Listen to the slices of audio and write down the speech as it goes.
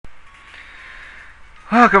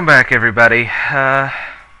Welcome back, everybody. So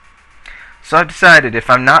I've decided if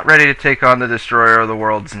I'm not ready to take on the Destroyer of the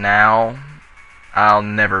Worlds now, I'll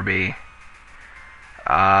never be.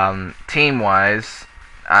 Team-wise,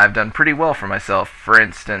 I've done pretty well for myself. For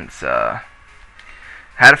instance, had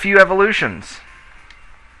a few evolutions.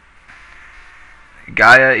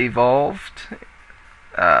 Gaia evolved.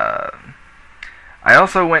 I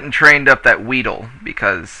also went and trained up that Weedle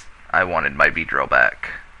because I wanted my Beedrill back.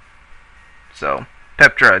 So,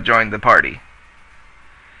 Peptra joined the party.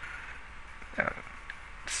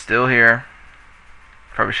 Still here.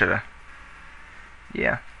 Probably should've.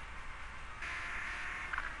 Yeah.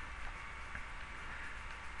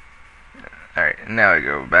 Alright, now I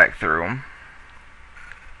go back through them.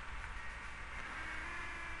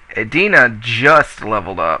 Edina just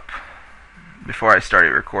leveled up before I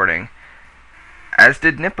started recording, as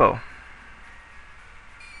did Nippo.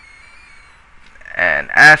 And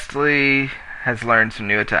Astley has learned some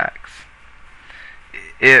new attacks.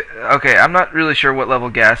 Okay, I'm not really sure what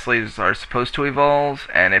level Ghastlies are supposed to evolve,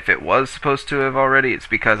 and if it was supposed to have already, it's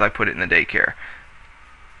because I put it in the daycare.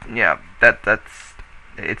 Yeah,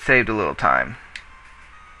 it saved a little time.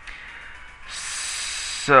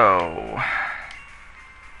 So,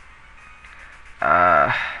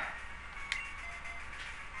 I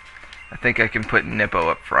think I can put Nippo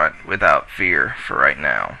up front without fear for right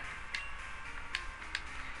now.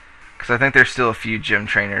 Because I think there's still a few gym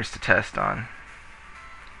trainers to test on.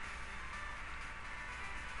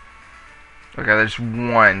 Okay, there's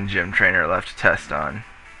one gym trainer left to test on.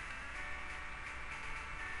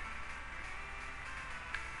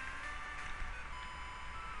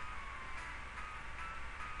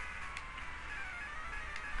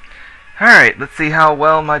 Alright, let's see how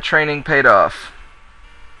well my training paid off.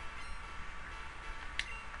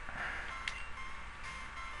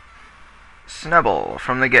 Snubble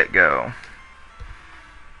from the get-go.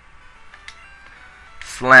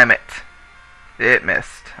 Slam it. It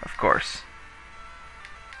missed, of course.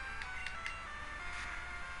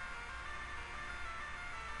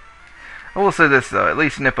 I will say this though, at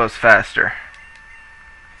least Nippo's faster.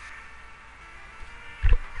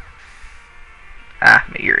 Ah,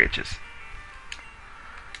 my ear itches.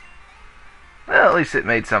 Well, at least it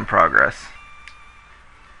made some progress.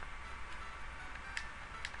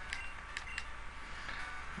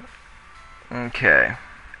 Okay.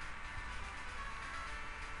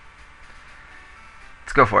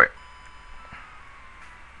 Let's go for it.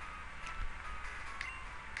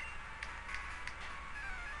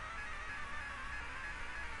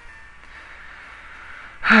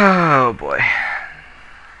 Oh boy.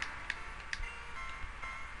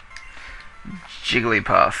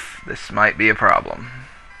 Jigglypuff. This might be a problem.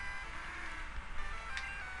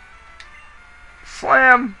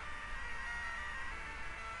 Slam!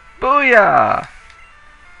 Booyah!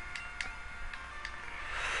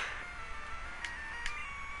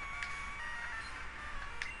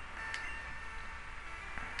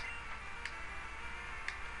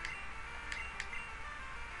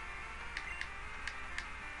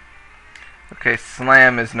 Okay,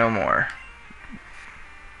 slam is no more.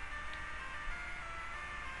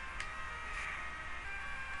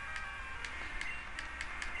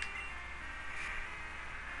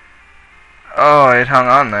 Oh, it hung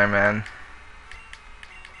on there, man.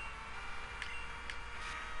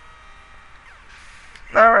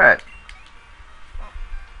 Alright.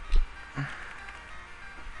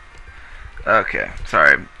 Okay,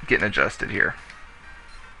 sorry, I'm getting adjusted here.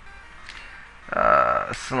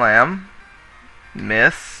 Slam.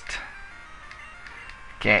 Missed.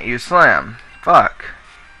 Can't use slam. Fuck.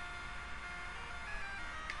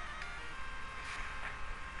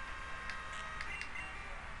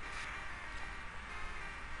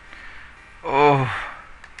 Oh.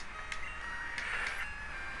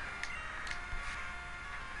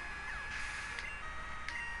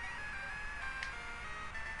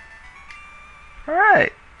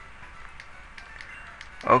 Alright.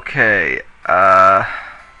 Okay,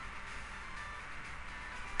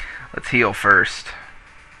 let's heal first.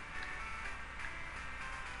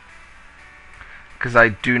 Because I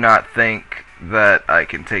do not think that I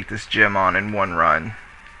can take this gym on in one run.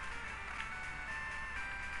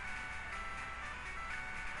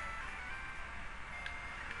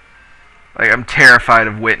 Like, I'm terrified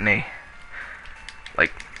of Whitney.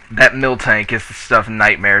 Like, that Miltank is the stuff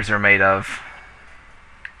nightmares are made of.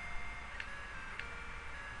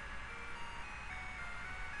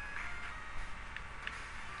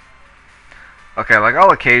 Okay, like,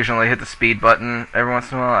 I'll occasionally hit the speed button every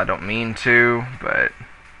once in a while. I don't mean to, but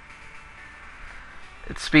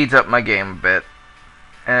it speeds up my game a bit.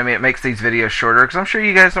 And I mean, it makes these videos shorter, because I'm sure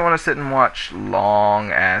you guys don't want to sit and watch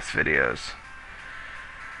long-ass videos.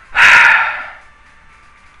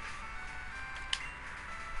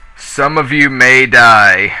 Some of you may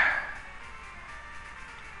die.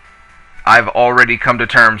 I've already come to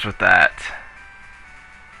terms with that.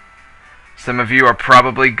 Some of you are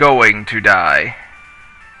probably going to die.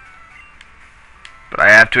 But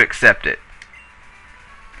I have to accept it.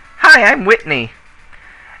 Hi, I'm Whitney.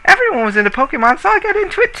 Everyone was into Pokemon, so I got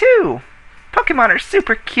into it too. Pokemon are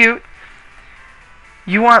super cute.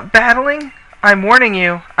 You want battling? I'm warning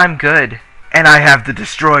you, I'm good. And I have the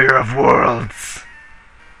Destroyer of Worlds.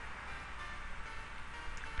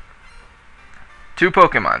 2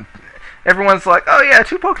 Pokemon. Everyone's like, oh yeah,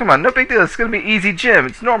 2 Pokemon, no big deal, it's gonna be easy gym,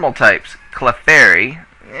 it's normal types. Clefairy,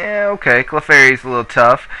 yeah, okay, Clefairy's a little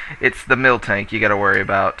tough. It's the Miltank you gotta worry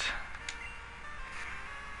about.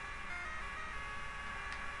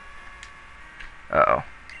 Uh-oh.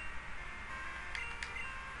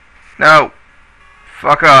 No!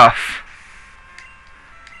 Fuck off.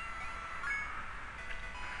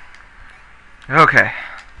 Okay.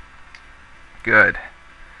 Good.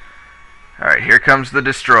 Alright, here comes the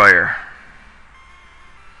Destroyer.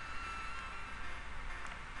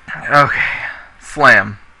 Okay.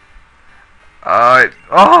 Slam. Oh!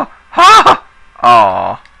 Ha!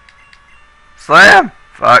 Aw. Slam!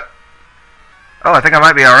 Fuck. Oh, I think I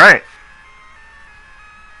might be alright.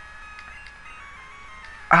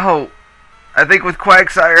 Oh. I think with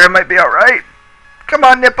Quagsire I might be alright. Come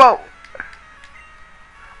on, Nippo!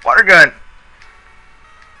 Water gun!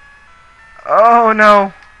 Oh,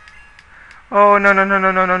 no. Oh, no, no, no,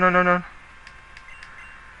 no, no, no, no, no, no.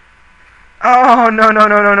 Oh, no, no,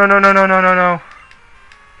 no, no, no, no, no, no, no, no, no.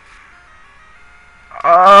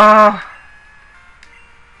 No!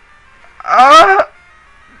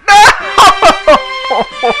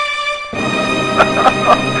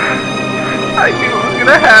 I knew it was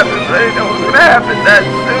gonna happen, but I didn't know it was gonna happen that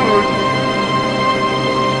soon.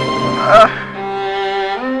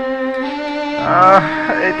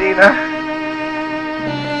 Edina.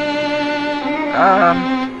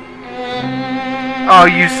 Oh,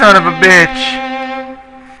 you son of a bitch!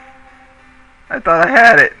 I thought I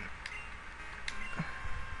had it.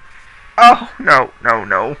 Oh, no, no,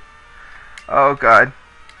 no. Oh, God.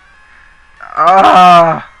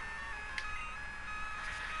 Ah!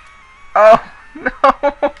 Oh, no!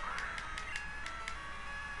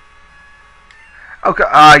 Oh, God,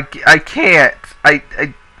 I can't.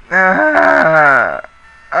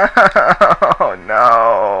 Oh,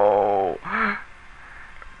 no.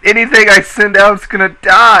 Anything I send out's gonna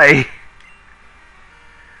die.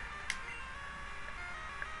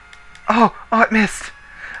 Oh, it missed.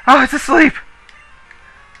 Oh, it's asleep.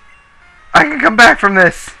 I can come back from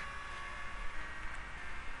this.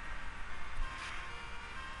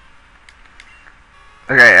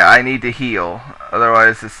 Okay, I need to heal.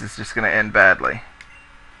 Otherwise, this is just gonna end badly.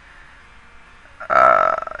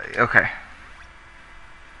 Okay.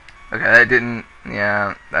 Okay, that didn't...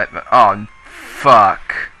 Yeah, that... Oh,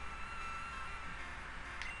 fuck.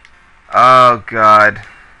 Oh, God.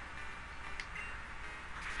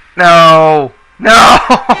 No! No!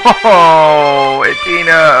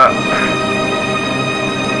 Edina!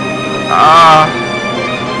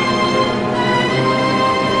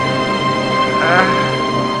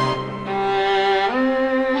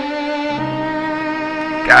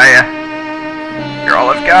 Gaia. You're all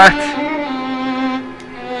I've got.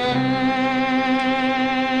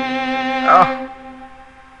 Oh.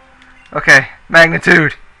 Okay,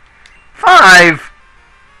 magnitude. 5!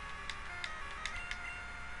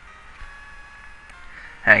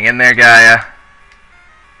 Hang in there, Gaia.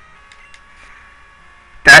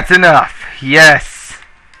 That's enough. Yes.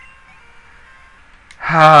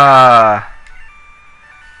 Ah.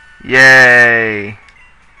 Yay.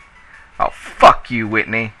 Oh, fuck you,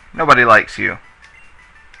 Whitney. Nobody likes you.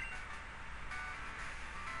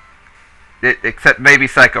 Except maybe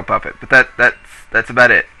Psycho Puppet, but that's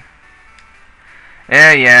about it.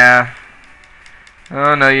 Yeah.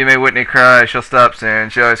 Oh no, you made Whitney cry. She'll stop soon.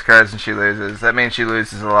 She always cries when she loses. That means she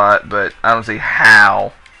loses a lot, but I don't see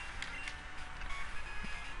how.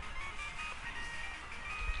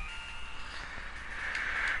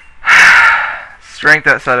 Strength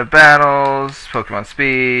outside of battles. Pokemon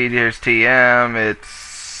speed. Here's TM.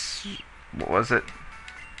 It's... what was it?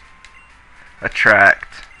 Attract.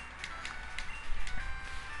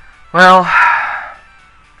 Well,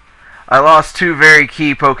 I lost 2 very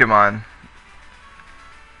key Pokemon.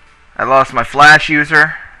 I lost my Flash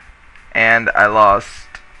user, and I lost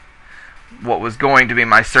what was going to be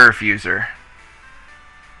my Surf user.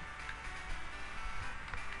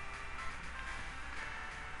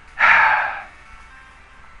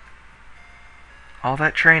 All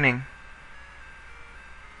that training.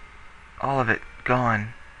 All of it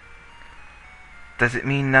gone. Does it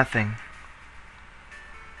mean nothing?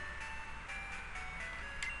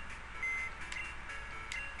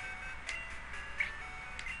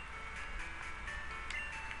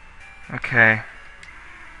 Okay.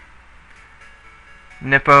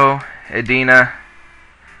 Nippo, Edina.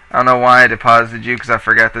 I don't know why I deposited you because I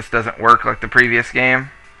forgot this doesn't work like the previous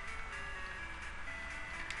game.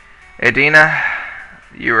 Edina,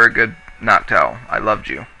 you were a good Noctowl. I loved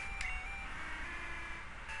you.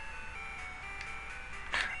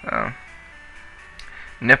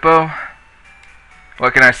 Nippo,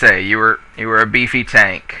 what can I say? You were a beefy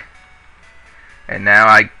tank. And now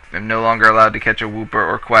I am no longer allowed to catch a Wooper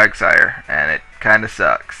or Quagsire, and it kinda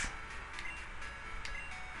sucks.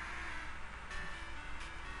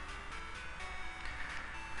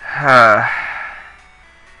 Alright,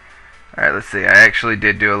 let's see. I actually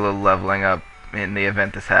did do a little leveling up in the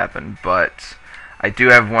event this happened, but I do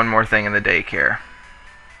have one more thing in the daycare.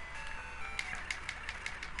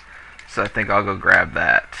 So I think I'll go grab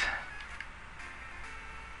that.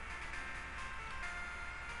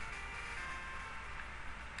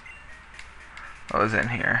 What was in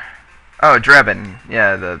here? Oh, Drebin.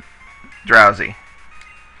 Yeah, the Drowsy.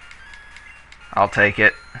 I'll take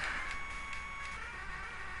it.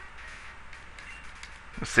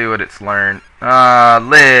 Let's see what it's learned.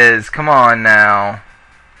 Liz, come on now.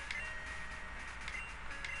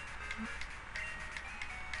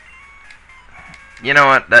 You know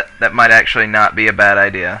what? That might actually not be a bad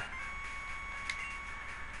idea.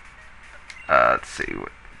 Let's see.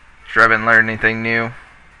 Drebin learn anything new?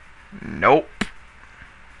 Nope.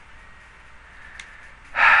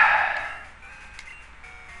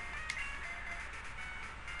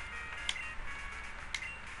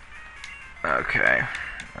 Okay.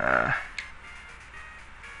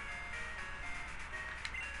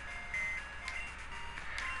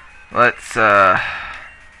 Let's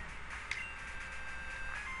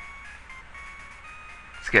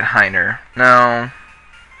get Heiner. No.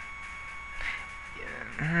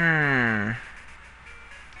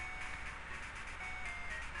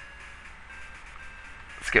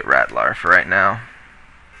 Let's get Rattlar for right now.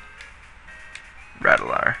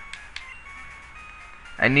 Rattlar.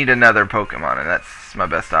 I need another Pokemon, and that's my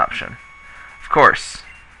best option. Of course.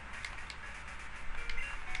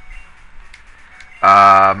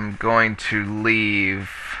 I'm going to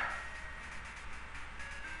leave...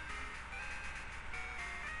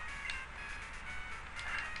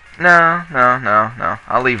 No.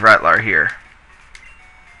 I'll leave Rattlar here.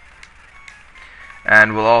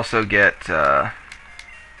 And we'll also get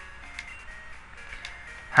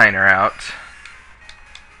Heiner out.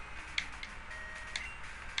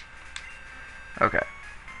 Okay.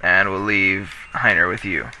 And we'll leave Heiner with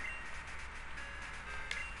you.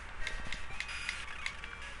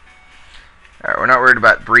 Alright, we're not worried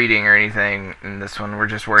about breeding or anything in this one. We're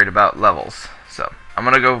just worried about levels. So, I'm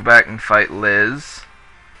going to go back and fight Liz.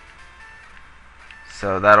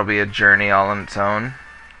 So that'll be a journey all on its own.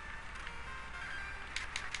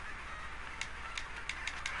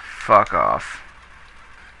 Fuck off.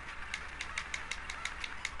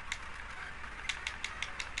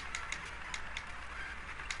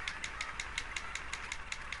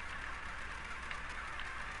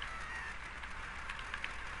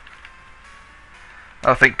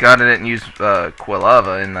 Oh, thank God I didn't use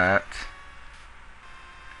Quilava in that.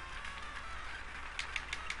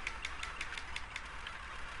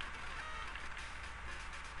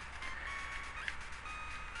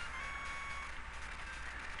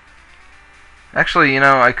 Actually, you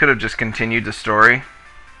know, I could have just continued the story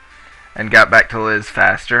and got back to Liz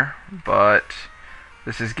faster, but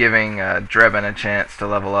this is giving Drebin a chance to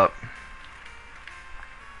level up.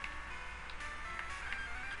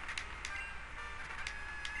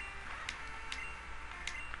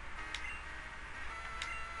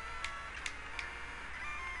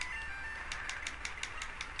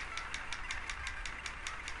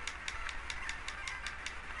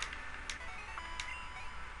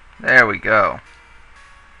 There we go.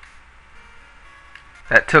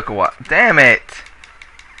 That took a while. Damn it!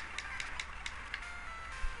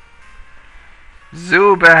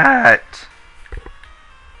 Zubat!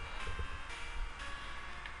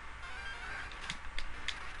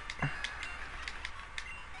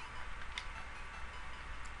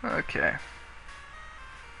 Okay.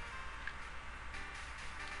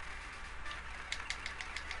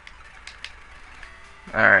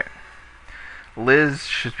 Alright. Liz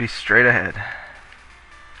should be straight ahead.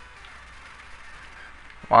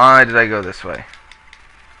 Why did I go this way?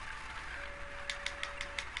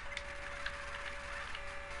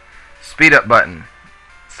 Speed up button.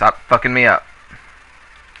 Stop fucking me up.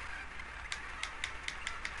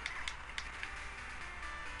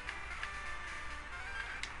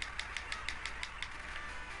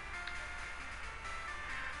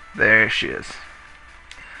 There she is.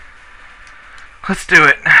 Let's do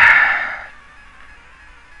it.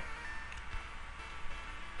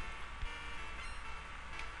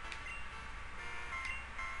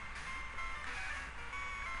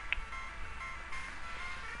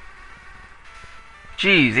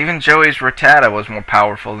 Jeez, even Joey's Rattata was more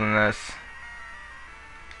powerful than this.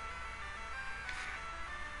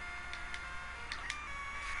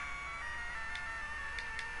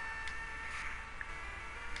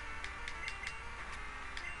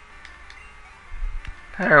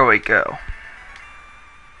 There we go.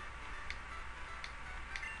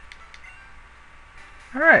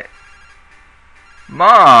 Alright.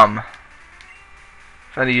 Mom!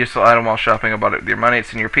 Find a useful item while shopping. I bought it with your money.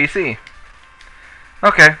 It's in your PC.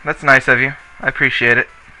 Okay, that's nice of you. I appreciate it.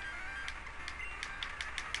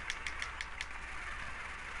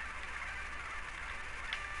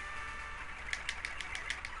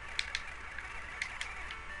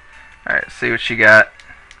 Alright, see what she got.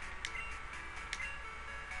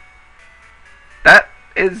 That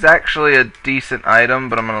is actually a decent item,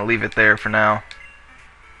 but I'm going to leave it there for now.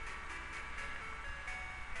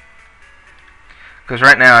 Because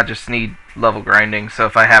right now I just need level grinding, so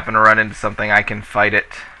if I happen to run into something, I can fight it.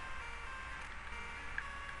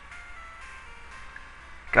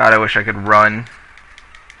 God, I wish I could run.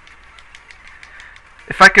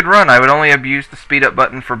 If I could run, I would only have used the speed up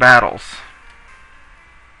button for battles.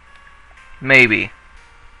 Maybe.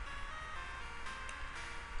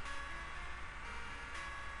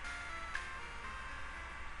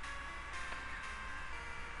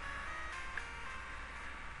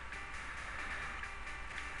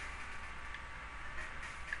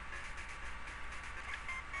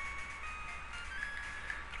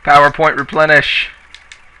 PowerPoint replenish.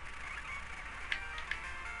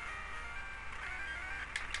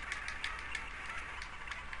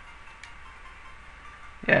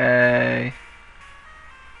 Yay.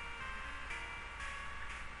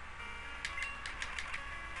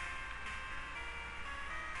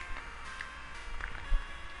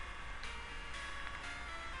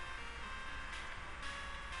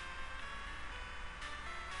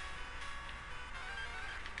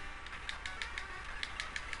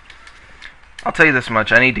 I'll tell you this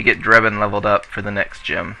much, I need to get Drebin leveled up for the next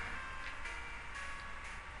gym.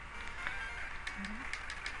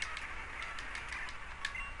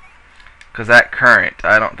 Because that current,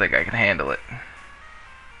 I don't think I can handle it.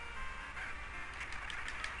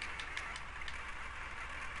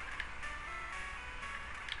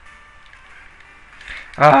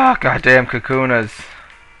 Ah, goddamn Kakunas.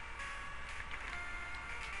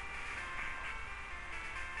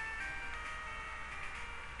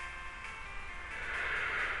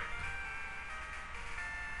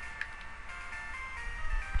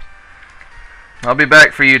 I'll be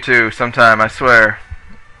back for you two sometime, I swear.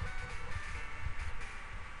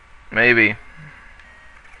 Maybe.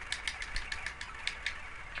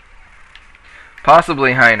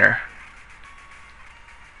 Possibly Heiner.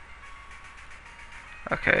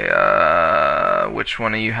 Okay, which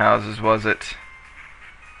one of you houses was it?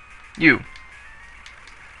 You.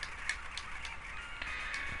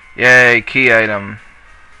 Yay, key item.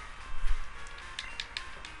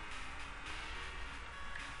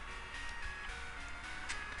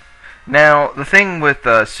 Now, the thing with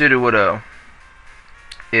Sudowoodo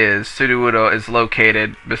is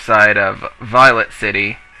located beside of Violet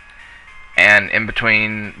City, and in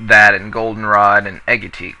between that and Goldenrod and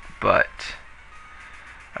Egetik, but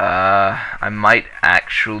I might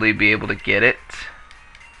actually be able to get it,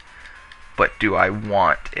 but do I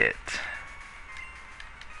want it?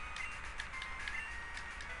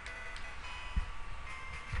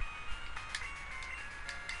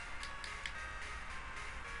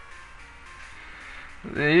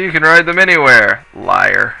 You can ride them anywhere,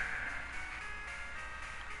 liar.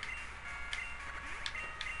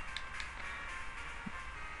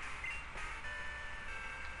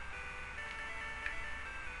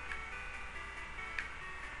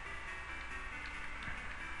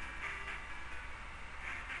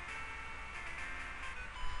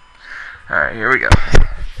 Alright, here we go.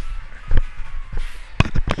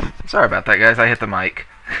 Sorry about that, guys. I hit the mic.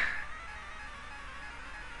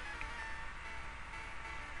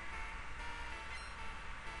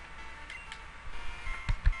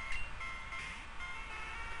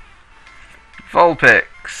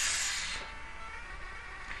 Vulpix.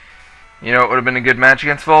 You know what would have been a good match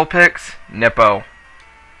against Vulpix? Nippo.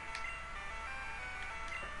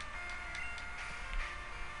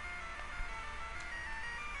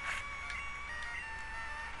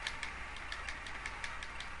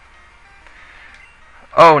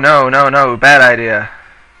 Oh, no, no, no. Bad idea.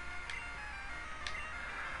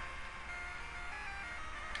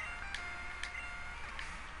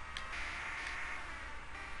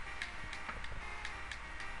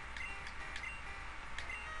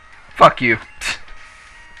 Fuck you.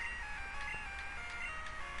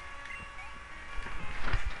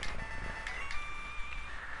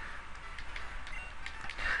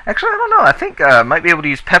 Actually, I don't know. I think I might be able to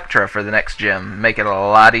use Peptra for the next gym. Make it a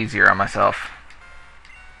lot easier on myself.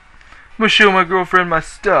 I'm gonna show my girlfriend my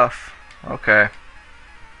stuff. Okay.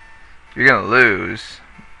 You're gonna lose,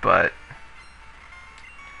 but...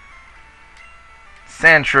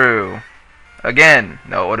 Sandshrew. Again.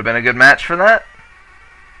 No, it would have been a good match for that.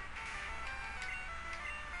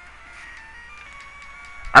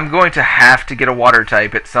 I'm going to have to get a water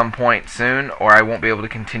type at some point soon, or I won't be able to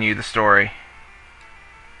continue the story.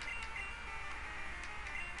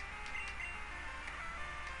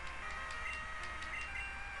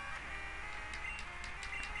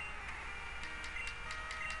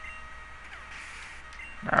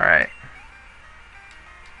 Alright.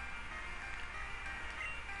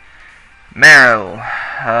 Marrow. If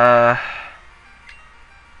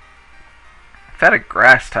I had a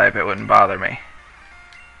grass type, it wouldn't bother me.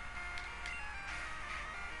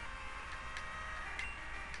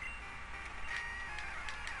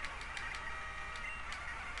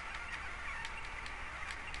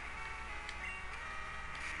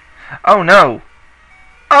 Oh no!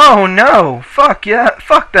 Oh no! Fuck yeah!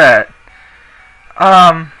 Fuck that!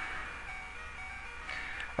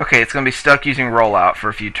 Okay, it's gonna be stuck using rollout for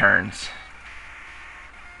a few turns.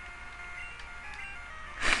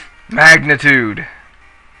 Magnitude!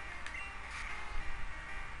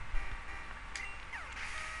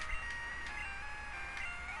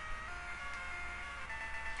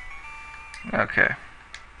 Okay.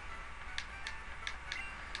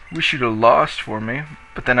 Wish you'd have lost for me,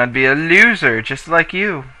 but then I'd be a loser, just like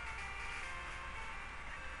you.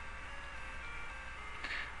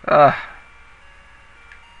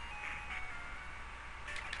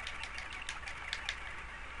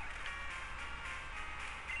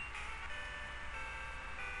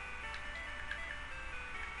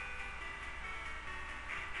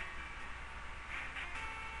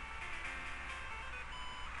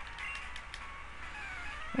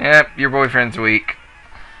 Yep, your boyfriend's weak.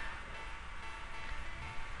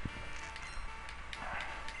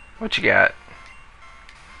 What you got?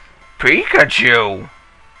 Pikachu!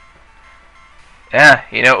 Yeah,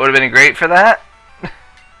 you know what would have been great for that?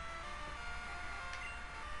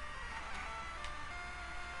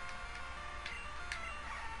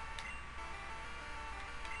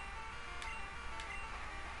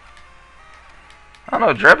 I don't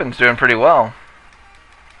know, Drebin's doing pretty well.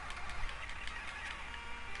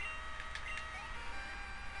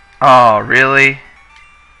 Oh, really?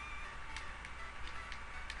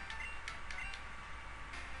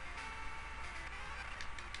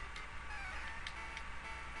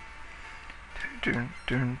 Dun,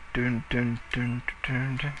 dun, dun, dun, dun,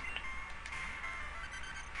 dun, dun.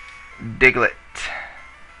 Diglett.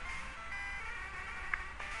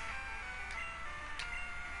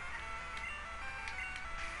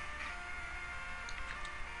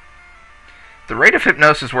 The rate of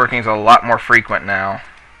hypnosis working is a lot more frequent now.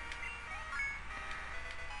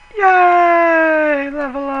 Yay!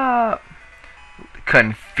 Level up!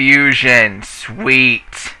 Confusion.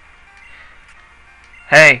 Sweet.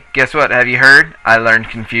 Hey, guess what? Have you heard? I learned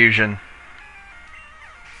confusion.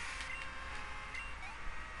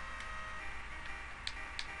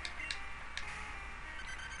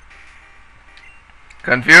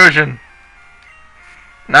 Confusion.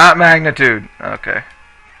 Not magnitude. Okay.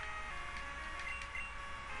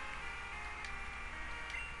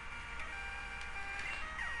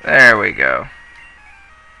 There we go.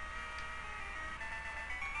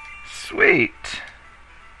 Sweet.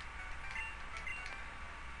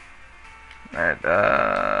 Alright,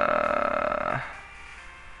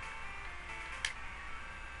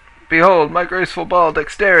 behold, my graceful ball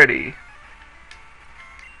dexterity.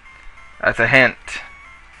 That's a hint.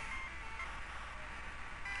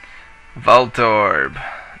 Voltorb.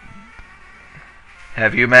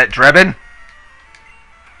 Have you met Drebin?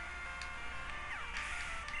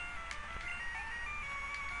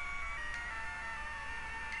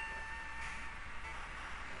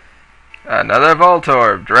 Another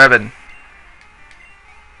Voltorb, Drebin.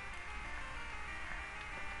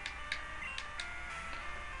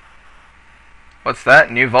 What's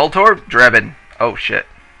that? New Voltorb? Drebin. Oh shit.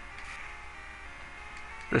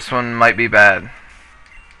 This one might be bad.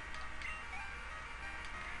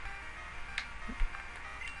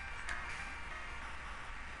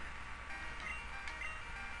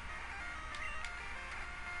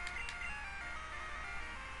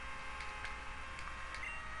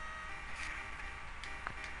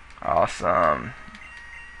 Awesome.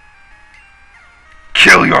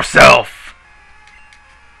 Kill yourself!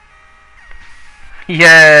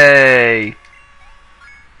 Yay!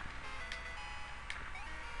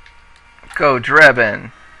 Go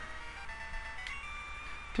Drebin.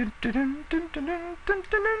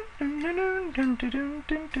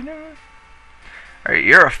 Alright,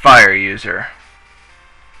 you're a fire user.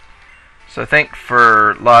 So I think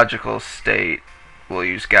for logical state, we'll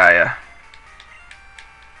use Gaia.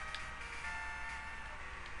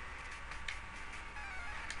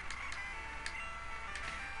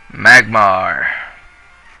 Magmar.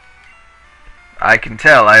 I can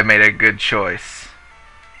tell I made a good choice.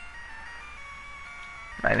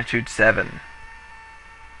 Magnitude 7.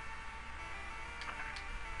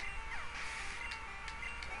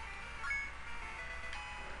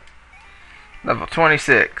 Level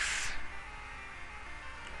 26.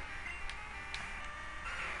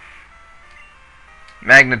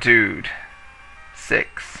 Magnitude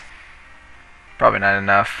 6. Probably not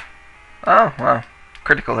enough. Oh, well.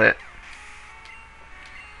 Critical hit.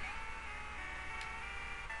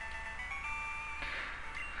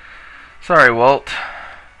 Sorry, Walt.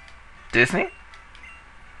 Disney?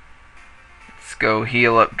 Let's go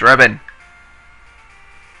heal up Drebin.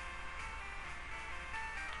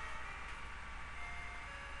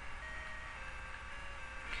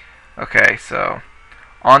 Okay, so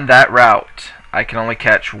on that route, I can only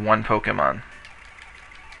catch one Pokemon.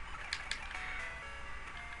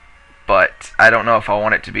 But I don't know if I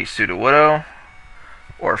want it to be Sudowoodo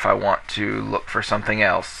or if I want to look for something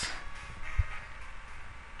else.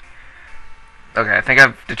 Okay, I think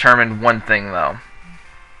I've determined one thing though.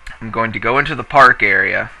 I'm going to go into the park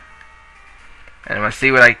area and I'm going to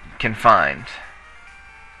see what I can find.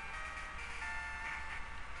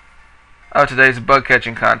 Oh, today's a bug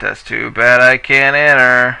catching contest. Too bad I can't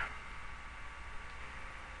enter.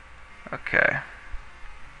 Okay.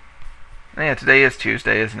 Yeah, today is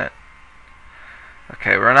Tuesday, isn't it?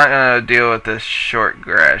 Okay, we're not gonna deal with this short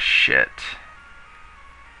grass shit.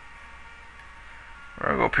 We're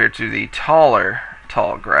gonna go up here to the tall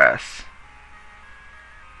grass.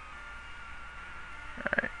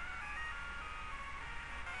 Alright.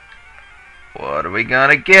 What are we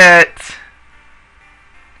gonna get?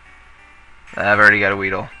 I've already got a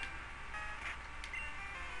Weedle.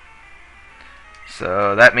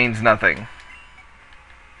 So that means nothing.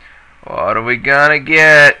 What are we gonna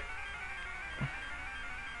get?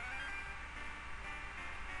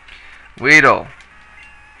 Weedle.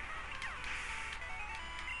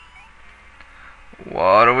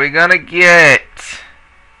 What are we gonna get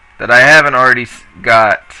that I haven't already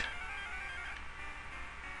got?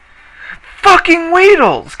 Fucking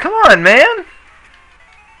Weedles! Come on, man!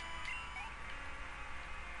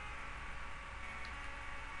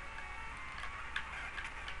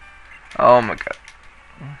 Oh my god.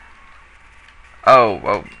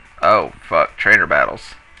 Oh, fuck. Trainer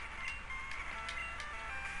battles.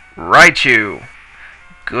 Raichu.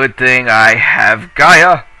 Good thing I have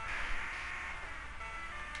Gaia.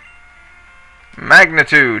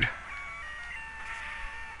 Magnitude.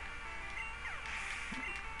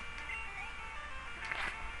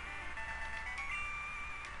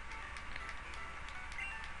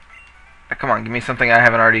 Now, come on, give me something I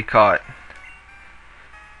haven't already caught.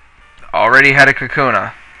 Already had a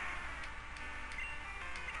Kakuna.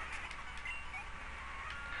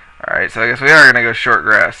 Alright, so I guess we are gonna go short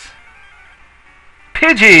grass.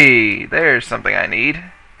 Pidgey! There's something I need.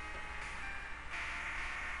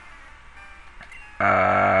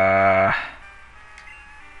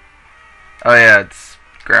 Oh yeah, it's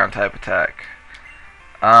ground type attack.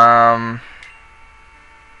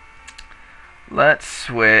 Let's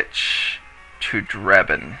switch to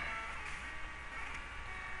Drebin.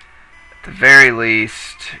 At the very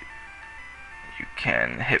least, you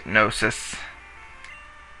can Hypnosis.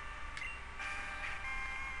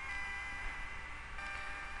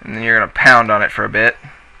 And then you're going to pound on it for a bit.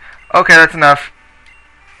 Okay, that's enough.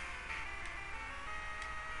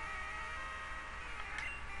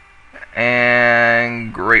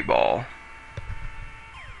 And Great Ball.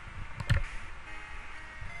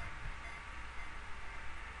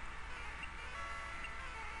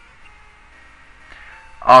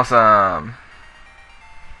 Awesome.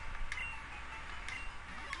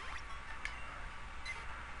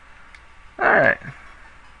 Alright.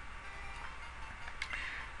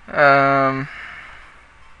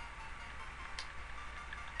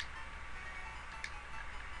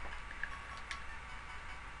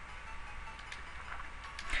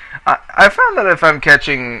 I found that if I'm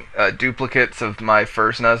catching duplicates of my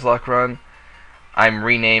first Nuzlocke run, I'm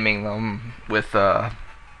renaming them with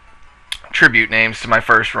tribute names to my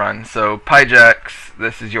first run. So, Pyjax,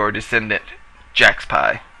 this is your descendant, Jax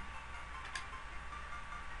Pie.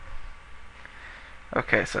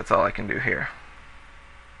 Okay, so that's all I can do here.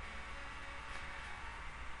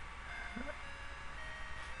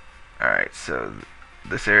 Alright, so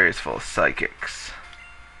this area is full of psychics.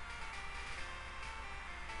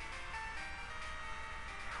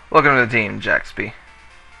 Welcome to the team, Jaxby.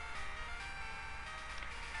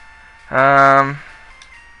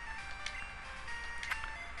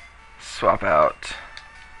 Swap out.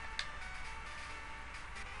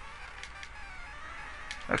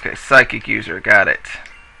 Okay, psychic user, got it.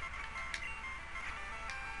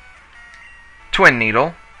 Twin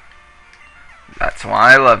needle. That's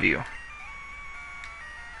why I love you.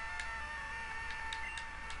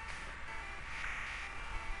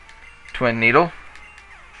 Twin needle.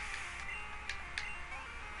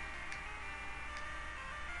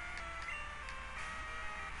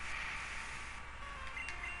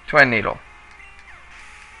 Twin needle.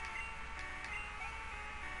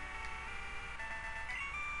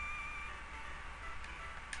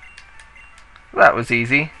 That was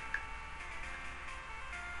easy.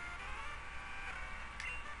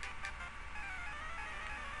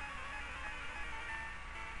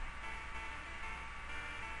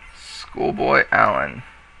 Schoolboy Allen.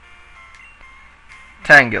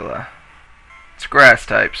 Tangula. It's grass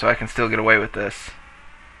type, so I can still get away with this.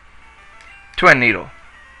 Twin needle.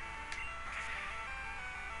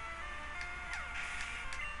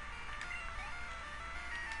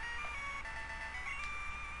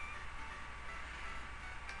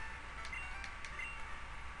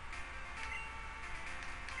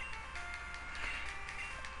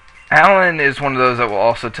 Alan is one of those that will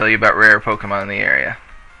also tell you about rare Pokemon in the area.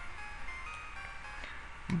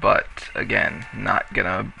 But, again, not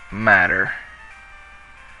gonna matter.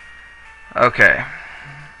 Okay.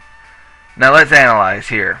 Now let's analyze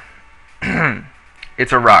here.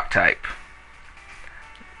 It's a rock type.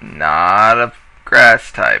 Not a grass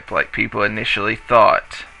type like people initially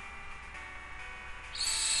thought.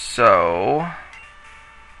 So...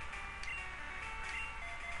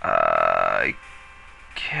 I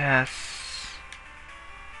guess...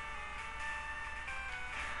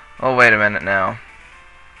 Oh, wait a minute now.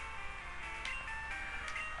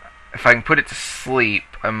 If I can put it to sleep,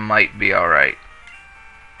 I might be alright.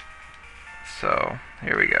 So,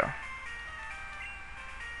 here we go.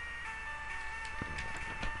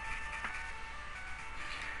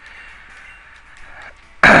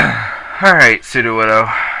 Alright,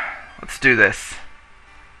 Sudowoodo. Let's do this.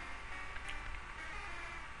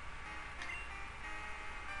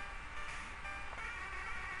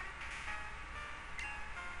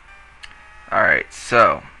 Alright,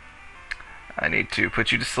 so I need to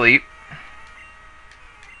put you to sleep.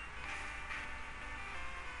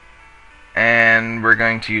 And we're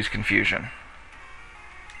going to use confusion.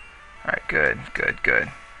 Alright, good, good,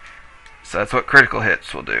 good. So that's what critical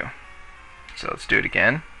hits will do. So let's do it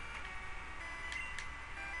again.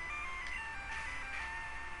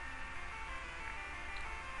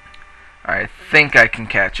 Alright, I think I can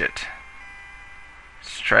catch it.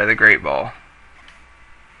 Let's try the Great Ball.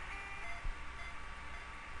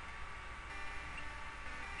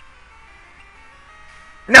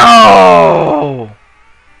 No!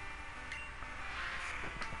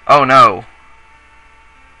 Oh no.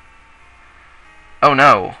 Oh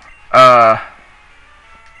no.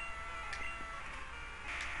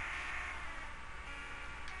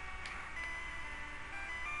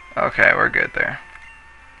 Okay, we're good there.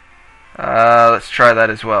 Let's try that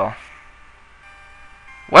as well.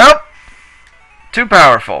 Well, too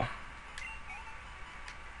powerful.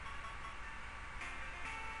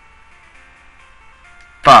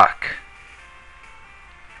 Fuck.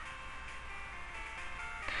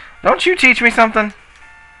 Don't you teach me something?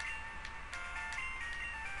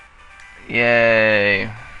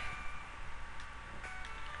 Yay.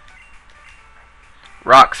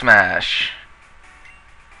 Rock Smash.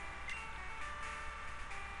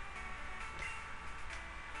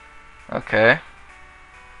 Okay.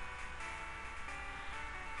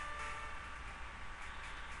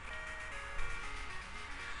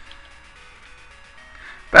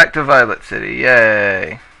 Back to Violet City,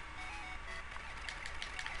 yay!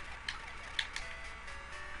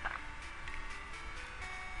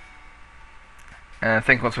 And I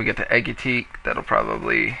think once we get to Egitique, that'll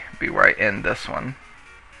probably be where I end this one.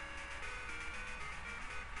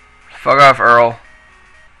 Fuck off, Earl.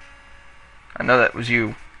 I know that was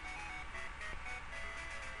you.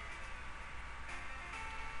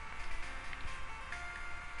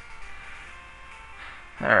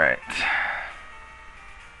 Alright.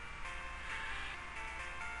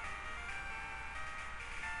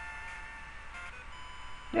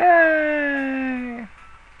 Yay!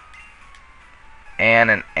 Anne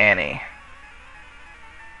and Annie.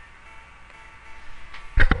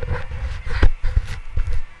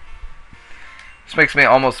 This makes me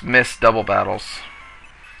almost miss double battles.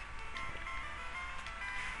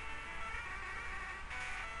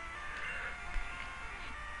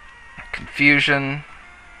 Confusion.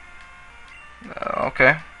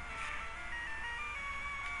 Okay.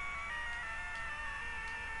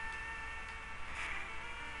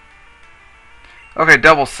 Okay,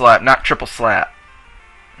 double slap, not triple slap.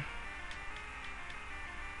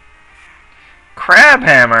 Crab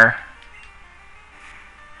hammer.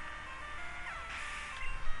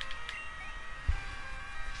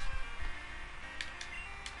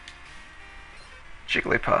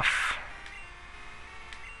 Jigglypuff.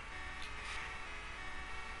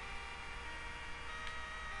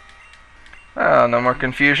 Oh, no more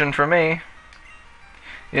confusion for me.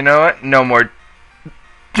 You know what? No more.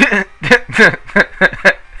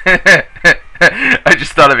 I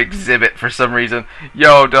just thought of Exhibit for some reason.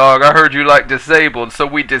 Yo, dog, I heard you like disabled, so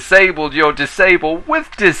we disabled your disable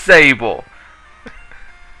with disable.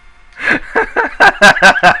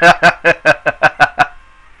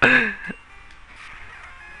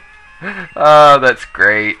 Oh, that's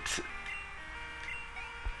great.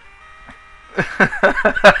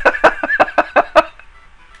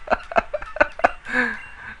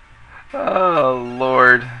 Oh,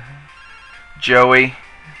 Lord. Joey.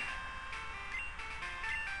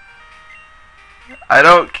 I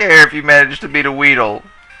don't care if you manage to beat a Weedle.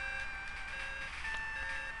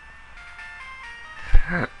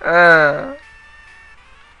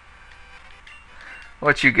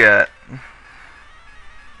 What you got?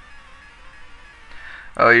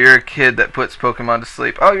 Oh, you're a kid that puts Pokemon to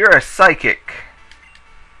sleep. Oh, you're a psychic.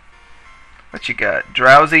 What you got?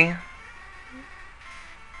 Drowsy?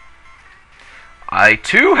 I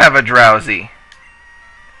too have a Drowsy.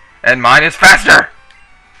 And mine is faster!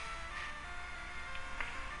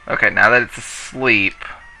 Okay, now that it's asleep,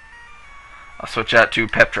 I'll switch out to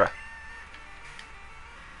Petra.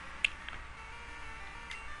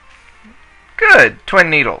 Good! Twin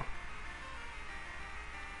Needle.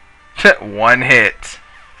 One hit.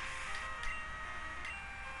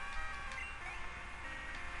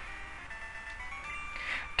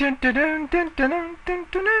 Alright.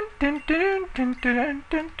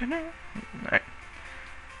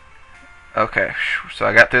 Okay, so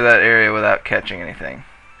I got through that area without catching anything.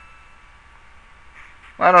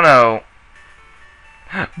 I don't know.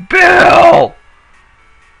 Bill!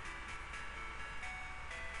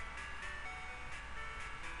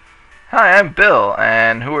 Hi, I'm Bill,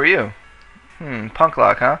 and who are you?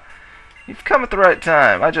 Punklock, huh? You've come at the right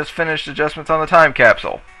time. I just finished adjustments on the time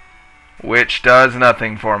capsule. Which does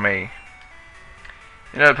nothing for me.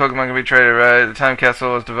 You know that Pokemon can be traded, right? The time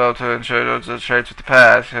capsule was developed to ensure those traits with the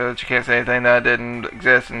past, so that you can't say anything that didn't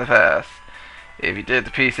exist in the past. If you did,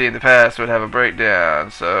 the PC in the past would have a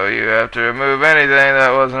breakdown, so you have to remove anything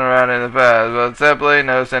that wasn't around in the past. But simply,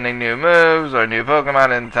 no sending new moves or new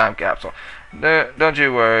Pokemon in the time capsule. Don't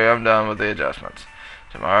you worry, I'm done with the adjustments.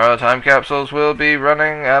 Tomorrow, time capsules will be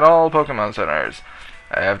running at all Pokemon centers.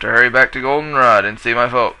 I have to hurry back to Goldenrod and see my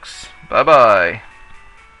folks. Bye-bye.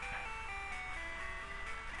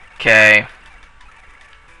 Okay.